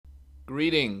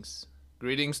Greetings.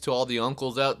 Greetings to all the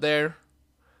uncles out there.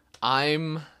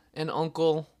 I'm an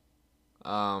uncle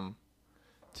um,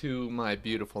 to my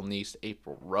beautiful niece,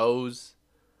 April Rose.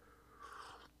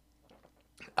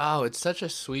 Oh, it's such a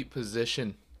sweet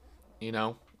position, you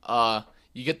know?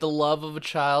 You get the love of a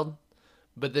child,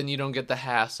 but then you don't get the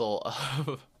hassle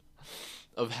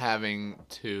of having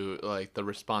to, like, the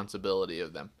responsibility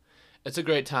of them. It's a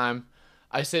great time.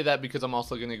 I say that because I'm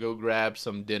also going to go grab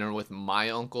some dinner with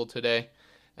my uncle today,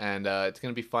 and it's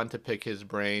going to be fun to pick his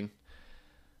brain.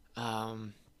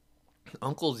 Um,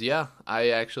 Uncles, yeah. I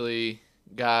actually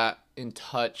got in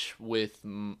touch with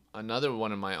another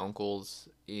one of my uncles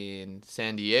in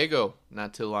San Diego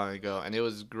not too long ago, and it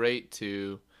was great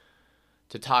to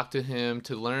talk to him,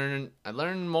 to learn. I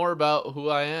learned more about who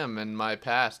I am and my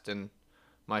past and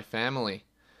my family.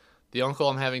 The uncle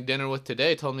I'm having dinner with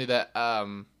today told me that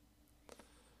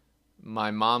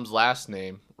my mom's last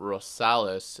name,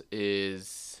 Rosales,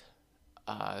 is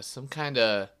some kind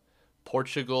of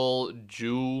Portugal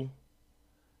Jew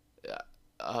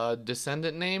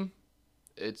descendant name.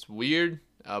 It's weird.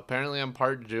 Apparently, I'm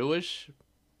part Jewish,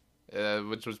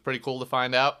 which was pretty cool to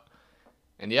find out.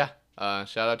 And yeah,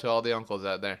 shout out to all the uncles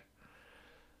out there.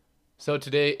 So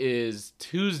today is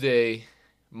Tuesday,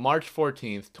 March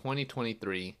 14th,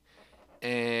 2023.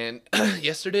 And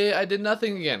yesterday I did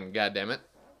nothing again. God damn it.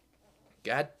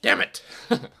 God damn it.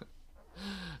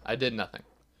 I did nothing.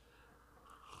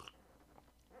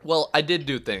 Well, I did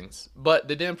do things, but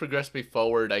they didn't progress me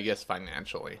forward, I guess,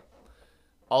 financially.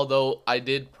 Although I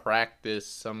did practice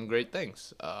some great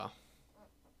things. I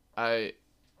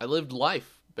I lived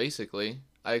life basically.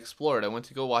 I explored. I went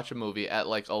to go watch a movie at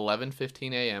like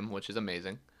 11:15 a.m., which is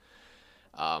amazing.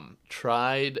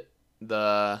 Tried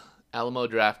the Alamo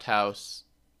Draft House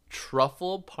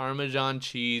truffle Parmesan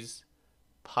cheese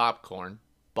popcorn,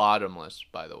 bottomless,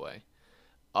 by the way.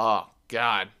 Oh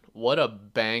God, what a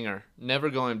banger! Never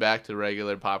going back to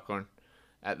regular popcorn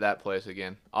at that place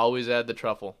again. Always add the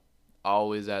truffle.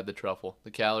 Always add the truffle.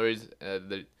 The calories,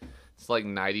 it's like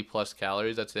 90 plus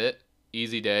calories. That's it.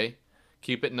 Easy day.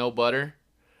 Keep it no butter.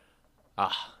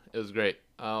 Ah, it was great.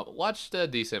 Watched a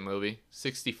decent movie.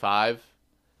 65.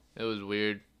 It was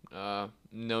weird.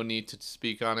 No need to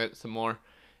speak on it some more.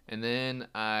 And then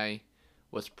I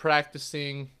was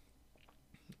practicing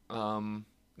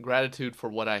gratitude for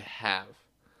what I have.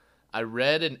 I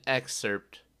read an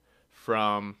excerpt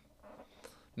from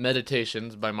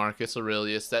Meditations by Marcus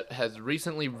Aurelius that has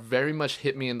recently very much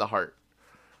hit me in the heart.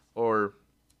 Or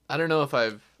I don't know if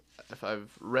I've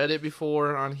read it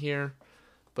before on here,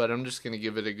 but I'm just going to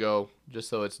give it a go just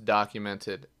so it's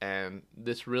documented, and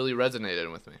this really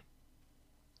resonated with me.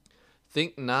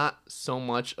 Think not so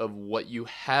much of what you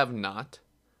have not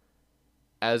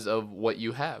as of what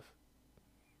you have,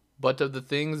 but of the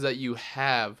things that you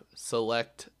have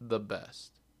select the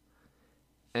best.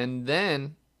 And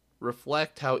then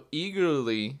reflect how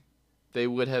eagerly they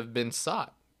would have been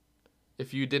sought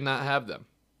if you did not have them.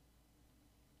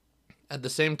 At the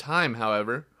same time,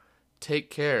 however,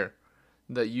 take care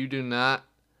that you do not,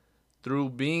 through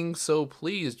being so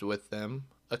pleased with them,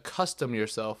 accustom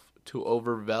yourself to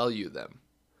overvalue them,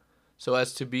 so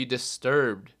as to be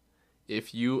disturbed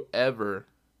if you ever,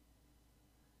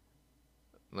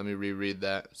 let me reread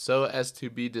that, so as to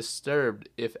be disturbed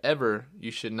if ever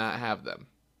you should not have them.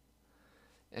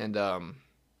 And,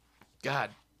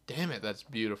 God damn it, that's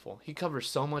beautiful. He covers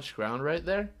so much ground right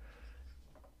there.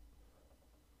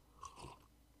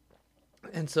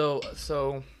 And so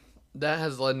that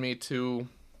has led me to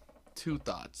two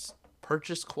thoughts.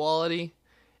 Purchase quality,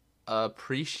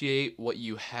 appreciate what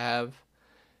you have,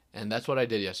 and that's what I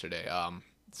did yesterday.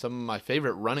 Some of my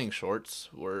favorite running shorts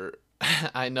were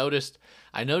I noticed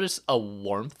a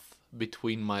warmth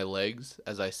between my legs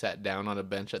as I sat down on a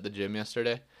bench at the gym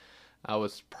yesterday. I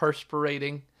was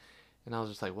perspirating, and I was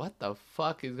just like, what the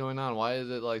fuck is going on? Why is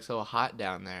it like so hot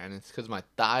down there? And it's because my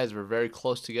thighs were very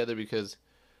close together, because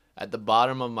at the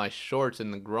bottom of my shorts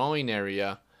in the groin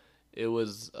area, it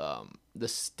was the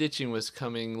stitching was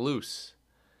coming loose.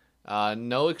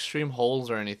 No extreme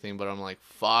holes or anything, but I'm like,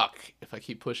 fuck, if I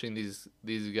keep pushing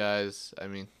these guys, I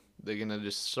mean, they're gonna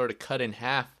just sort of cut in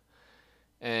half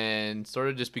and sort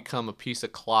of just become a piece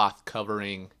of cloth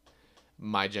covering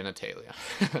my genitalia.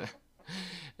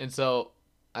 And so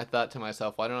I thought to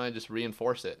myself, why don't I just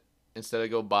reinforce it instead of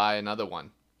go buy another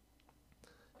one?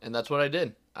 And that's what I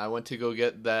did. I went to go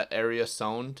get that area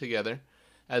sewn together,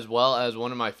 as well as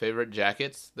one of my favorite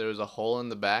jackets. There was a hole in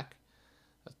the back,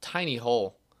 a tiny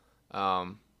hole,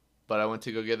 but I went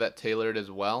to go get that tailored as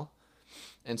well.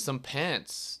 And some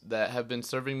pants that have been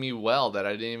serving me well that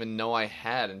I didn't even know I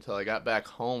had until I got back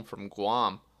home from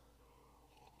Guam.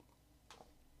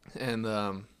 And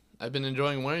I've been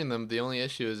enjoying wearing them. The only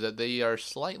issue is that they are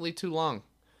slightly too long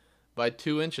by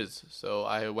 2 inches. So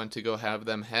I went to go have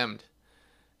them hemmed.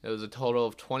 It was a total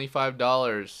of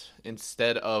 $25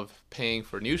 instead of paying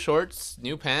for new shorts,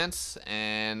 new pants,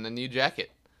 and a new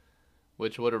jacket,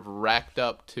 which would have racked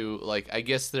up to, like, I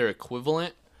guess their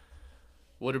equivalent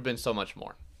would have been so much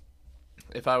more.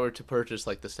 If I were to purchase,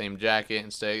 like, the same jacket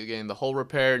instead of getting the whole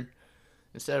repaired,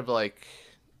 instead of, like,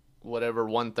 whatever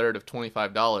 1/3 of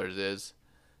 $25 is,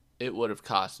 it would have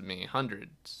cost me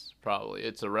hundreds, probably.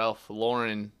 It's a Ralph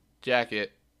Lauren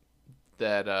jacket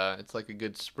that it's like a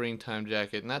good springtime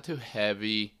jacket, not too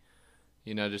heavy,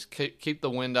 just keep the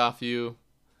wind off you.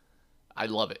 I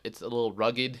love it. It's a little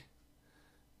rugged.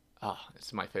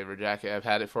 It's my favorite jacket. I've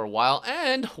had it for a while,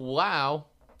 and wow,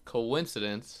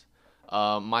 coincidence,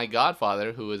 my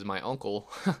godfather, who is my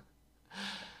uncle,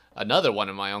 another one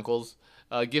of my uncles,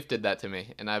 gifted that to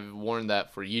me, and I've worn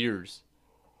that for years.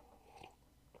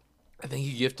 I think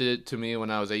he gifted it to me when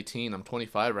I was 18. I'm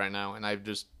 25 right now, and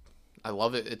I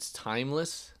love it. It's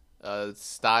timeless.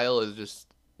 Style is just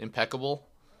impeccable.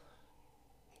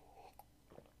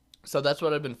 So that's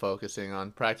what I've been focusing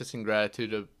on, practicing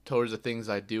gratitude towards the things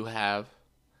I do have,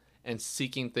 and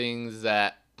seeking things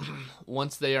that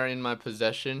once they are in my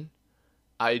possession,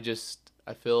 I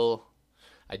feel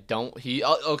I don't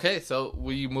okay, so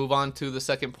we move on to the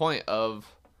second point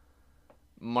of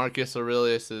Marcus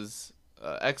Aurelius's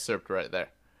excerpt right there.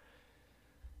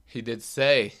 He did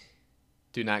say,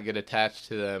 do not get attached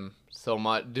to them so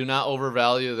much. Do not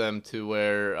overvalue them to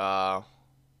where I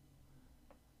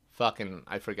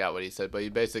forgot what he said, but he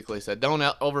basically said, don't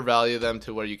overvalue them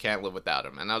to where you can't live without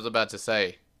them. And I was about to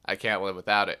say, I can't live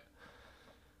without it.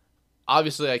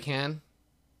 Obviously, I can.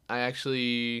 I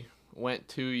actually went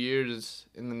 2 years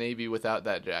in the Navy without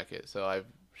that jacket, so I've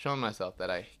shown myself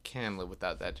that I can live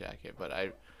without that jacket. But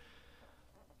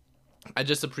I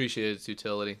just appreciate its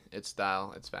utility, its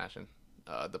style, its fashion,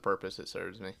 the purpose it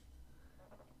serves me.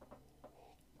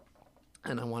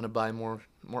 And I want to buy more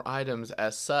items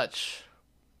as such.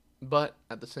 But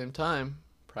at the same time,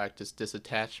 practice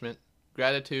disattachment,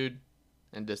 gratitude,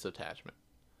 and disattachment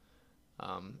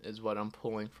is what I'm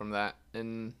pulling from that.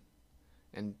 And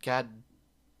God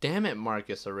damn it,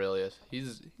 Marcus Aurelius,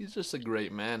 he's just a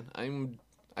great man.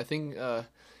 I think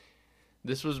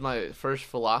this was my first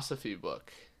philosophy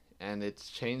book, and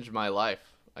it's changed my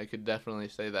life. I could definitely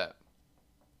say that.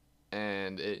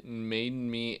 And it made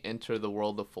me enter the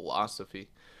world of philosophy,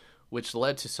 which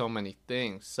led to so many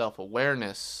things: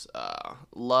 self-awareness,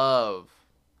 love,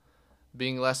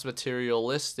 being less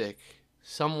materialistic,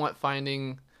 somewhat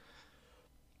finding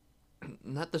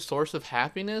not the source of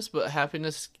happiness, but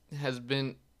happiness has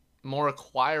been more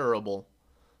acquirable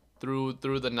through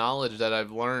the knowledge that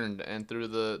I've learned and through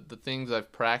the things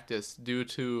I've practiced due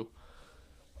to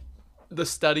the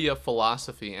study of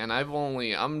philosophy. And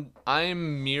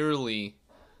I'm merely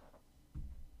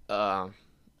an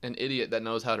idiot that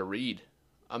knows how to read.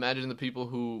 Imagine the people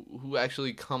who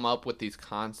actually come up with these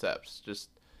concepts. Just,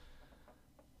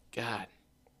 God,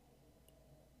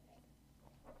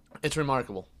 it's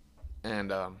remarkable.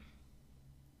 And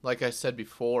like I said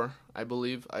before, I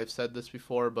believe I've said this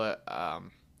before, but I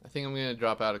think I'm going to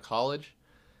drop out of college.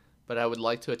 But I would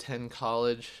like to attend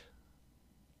college,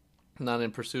 not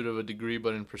in pursuit of a degree,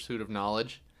 but in pursuit of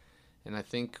knowledge. And I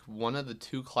think one of the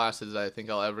 2 classes I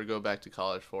think I'll ever go back to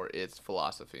college for is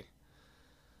philosophy.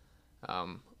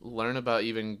 Learn about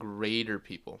even greater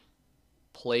people.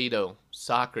 Plato,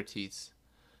 Socrates.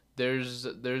 There's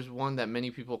one that many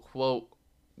people quote,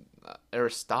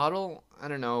 Aristotle? I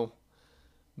don't know.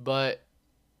 But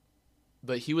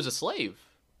he was a slave.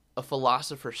 A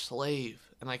philosopher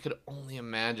slave. And I could only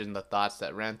imagine the thoughts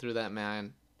that ran through that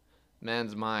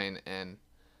man's mind. And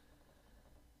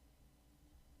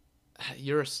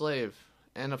you're a slave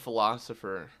and a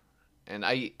philosopher. And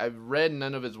I've read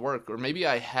none of his work, or maybe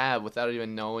I have without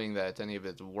even knowing that it's any of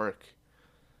his work.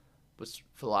 But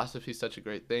philosophy is such a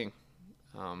great thing.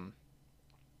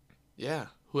 Yeah,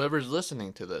 whoever's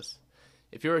listening to this,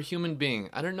 if you're a human being,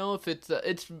 I don't know if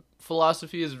it's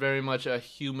philosophy is very much a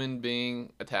human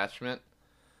being attachment,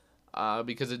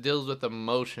 because it deals with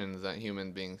emotions that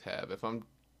human beings have. If I'm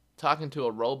talking to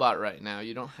a robot right now,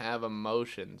 you don't have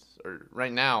emotions, or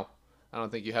right now, I don't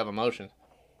think you have emotions.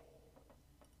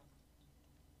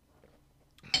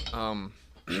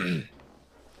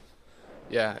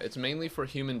 Yeah, it's mainly for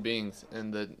human beings,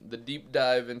 and the deep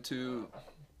dive into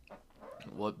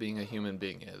what being a human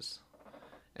being is.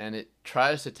 And it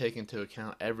tries to take into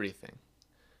account everything.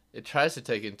 It tries to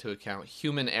take into account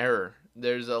human error.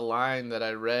 There's a line that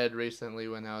I read recently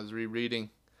when I was rereading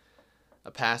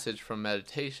a passage from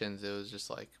Meditations. It was just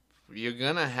like, you're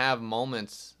gonna have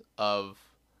moments of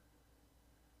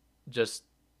just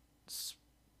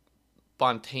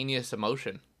spontaneous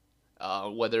emotion,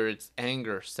 whether it's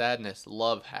anger, sadness,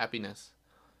 love, happiness.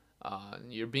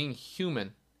 You're being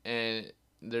human, and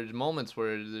there's moments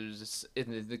where there's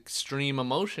an extreme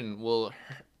emotion will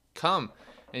come,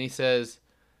 and he says,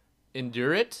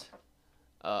 endure it,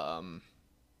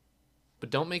 but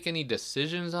don't make any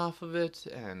decisions off of it,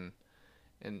 and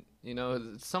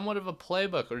it's somewhat of a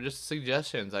playbook or just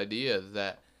suggestions, ideas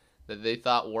that they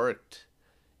thought worked,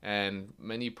 and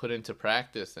many put into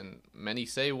practice, and many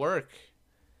say work.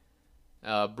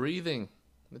 Breathing.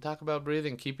 They talk about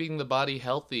breathing, keeping the body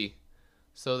healthy,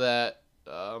 so that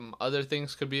other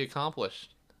things could be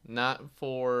accomplished. Not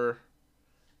for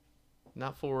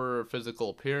physical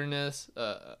appearance.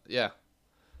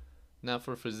 Not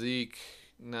for physique.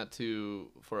 Not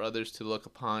for others to look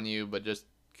upon you, but just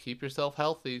keep yourself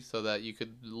healthy so that you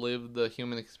could live the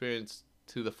human experience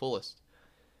to the fullest.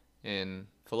 And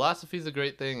philosophy is a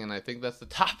great thing, and I think that's the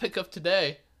topic of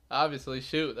today. Obviously,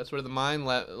 shoot, that's where the mind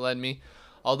led me.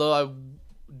 Although I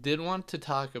did want to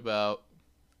talk about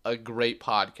a great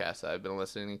podcast that I've been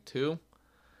listening to.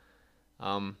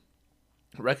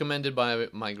 Recommended by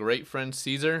my great friend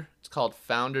Caesar. It's called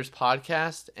Founders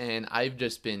Podcast, and I've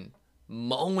just been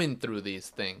mowing through these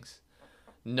things.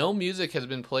 No music has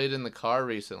been played in the car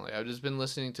recently. I've just been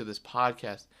listening to this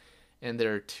podcast, and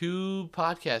there are 2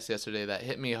 podcasts yesterday that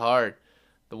hit me hard.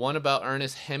 The one about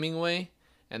Ernest Hemingway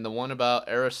and the one about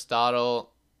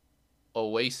Aristotle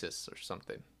Oasis or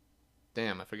something.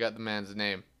 Damn, I forgot the man's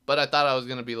name. But I thought I was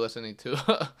going to be listening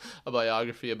to a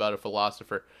biography about a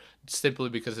philosopher simply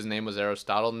because his name was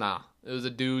Aristotle. Nah, it was a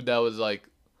dude that was like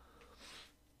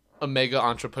a mega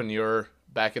entrepreneur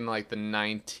back in like the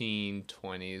 1920s,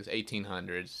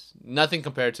 1800s. Nothing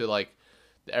compared to like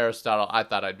the Aristotle I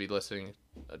thought I'd be listening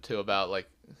to about like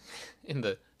in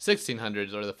the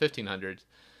 1600s or the 1500s.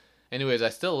 Anyways, I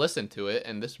still listened to it,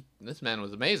 and this man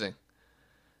was amazing.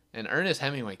 And Ernest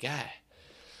Hemingway, God,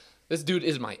 this dude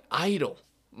is my idol.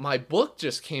 My book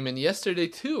just came in yesterday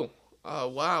too. Oh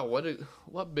wow,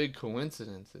 what big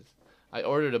coincidences. I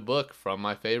ordered a book from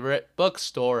my favorite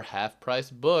bookstore, Half Price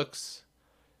Books.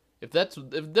 If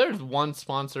there's one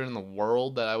sponsor in the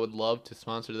world that I would love to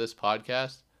sponsor this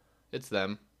podcast, it's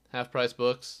them. Half Price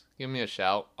Books. Give me a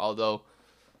shout. Although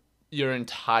your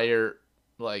entire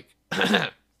like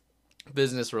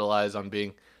business relies on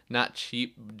being not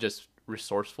cheap, just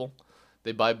resourceful.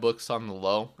 They buy books on the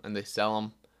low and they sell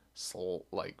them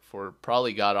like for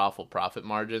probably god awful profit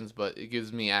margins, but it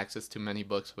gives me access to many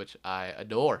books which I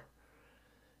adore.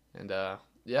 And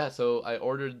so I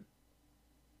ordered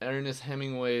Ernest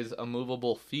Hemingway's A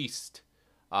Movable Feast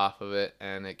off of it,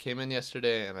 and it came in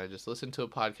yesterday, and I just listened to a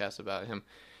podcast about him.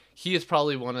 He is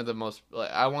probably one of the most,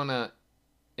 like, I want to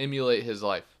emulate his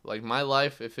life. Like, my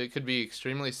life, if it could be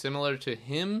extremely similar to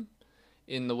him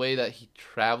in the way that he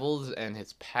travels and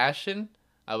his passion,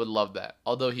 I would love that.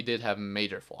 Although he did have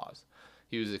major flaws.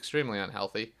 He was extremely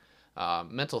unhealthy.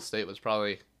 Mental state was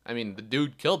probably, the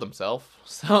dude killed himself,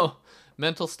 so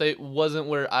mental state wasn't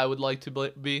where I would like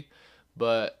to be.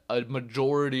 But a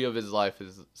majority of his life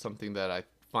is something that I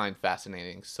find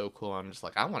fascinating, so cool. I'm just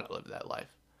like, I want to live that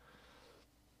life.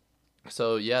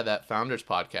 So yeah, that Founders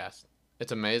Podcast,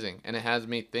 it's amazing, and it has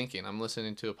me thinking. I'm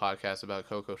listening to a podcast about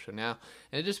Coco Chanel,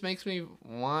 and it just makes me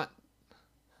want,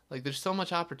 like, there's so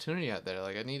much opportunity out there.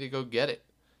 Like, I need to go get it.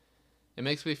 It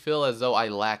makes me feel as though I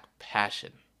lack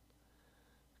passion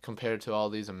compared to all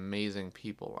these amazing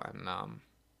people, and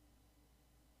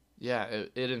yeah,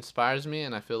 it inspires me,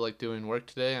 and I feel like doing work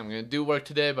today. I'm going to do work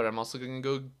today, but I'm also going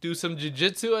to go do some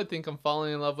jiu-jitsu. I think I'm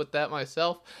falling in love with that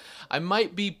myself. I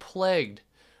might be plagued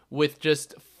with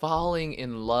just falling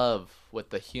in love with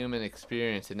the human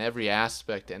experience in every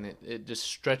aspect, and it just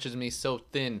stretches me so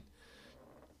thin,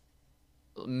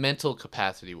 mental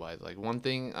capacity-wise. Like,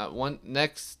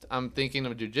 next, I'm thinking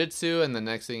of jiu-jitsu, and the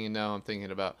next thing you know, I'm thinking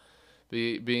about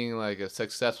being like a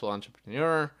successful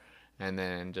entrepreneur. And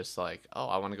then just like, oh,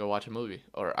 I want to go watch a movie.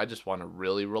 Or I just want to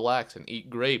really relax and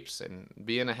eat grapes and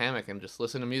be in a hammock and just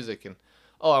listen to music. And,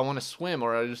 oh, I want to swim,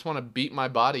 or I just want to beat my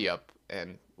body up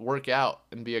and work out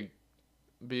and be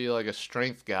like a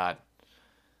strength god.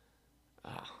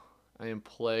 I am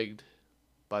plagued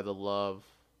by the love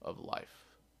of life,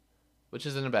 which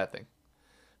isn't a bad thing.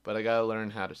 But I got to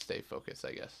learn how to stay focused,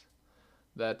 I guess.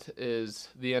 That is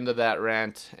the end of that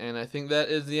rant, and I think that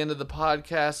is the end of the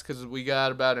podcast because we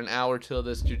got about an hour till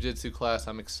this jiu-jitsu class.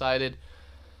 I'm excited.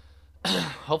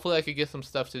 Hopefully I could get some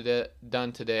stuff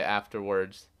done today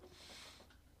afterwards.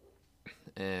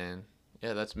 And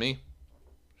yeah, that's me.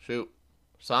 Shoot.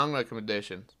 Song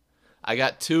recommendations. I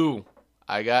got 2.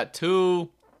 I got two,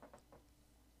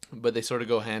 but they sort of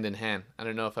go hand in hand. I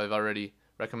don't know if I've already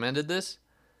recommended this,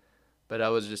 but I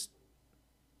was just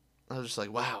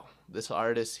like, wow, this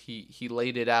artist, he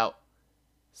laid it out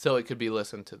so it could be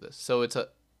listened to this. So it's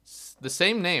the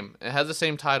same name. It has the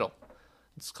same title.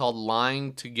 It's called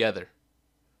Lying Together.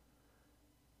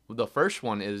 The first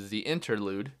one is the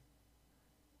interlude,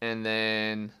 and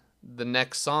then the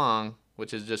next song,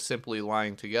 which is just simply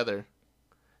Lying Together,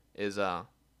 is the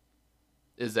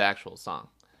actual song.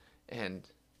 And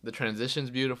the transition's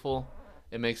beautiful.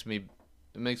 It makes me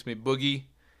boogie,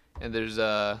 and there's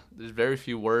very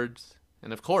few words,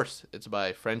 and of course it's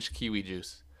by French Kiwi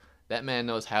Juice. That man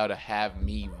knows how to have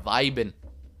me vibing.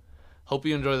 Hope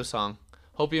you enjoy the song.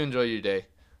 Hope you enjoy your day.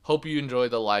 Hope you enjoy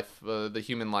the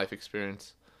human life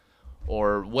experience,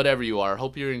 or whatever you are.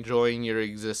 Hope you're enjoying your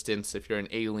existence if you're an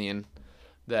alien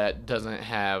that doesn't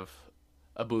have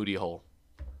a booty hole.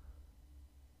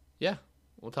 Yeah,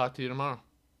 we'll talk to you tomorrow.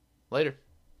 Later.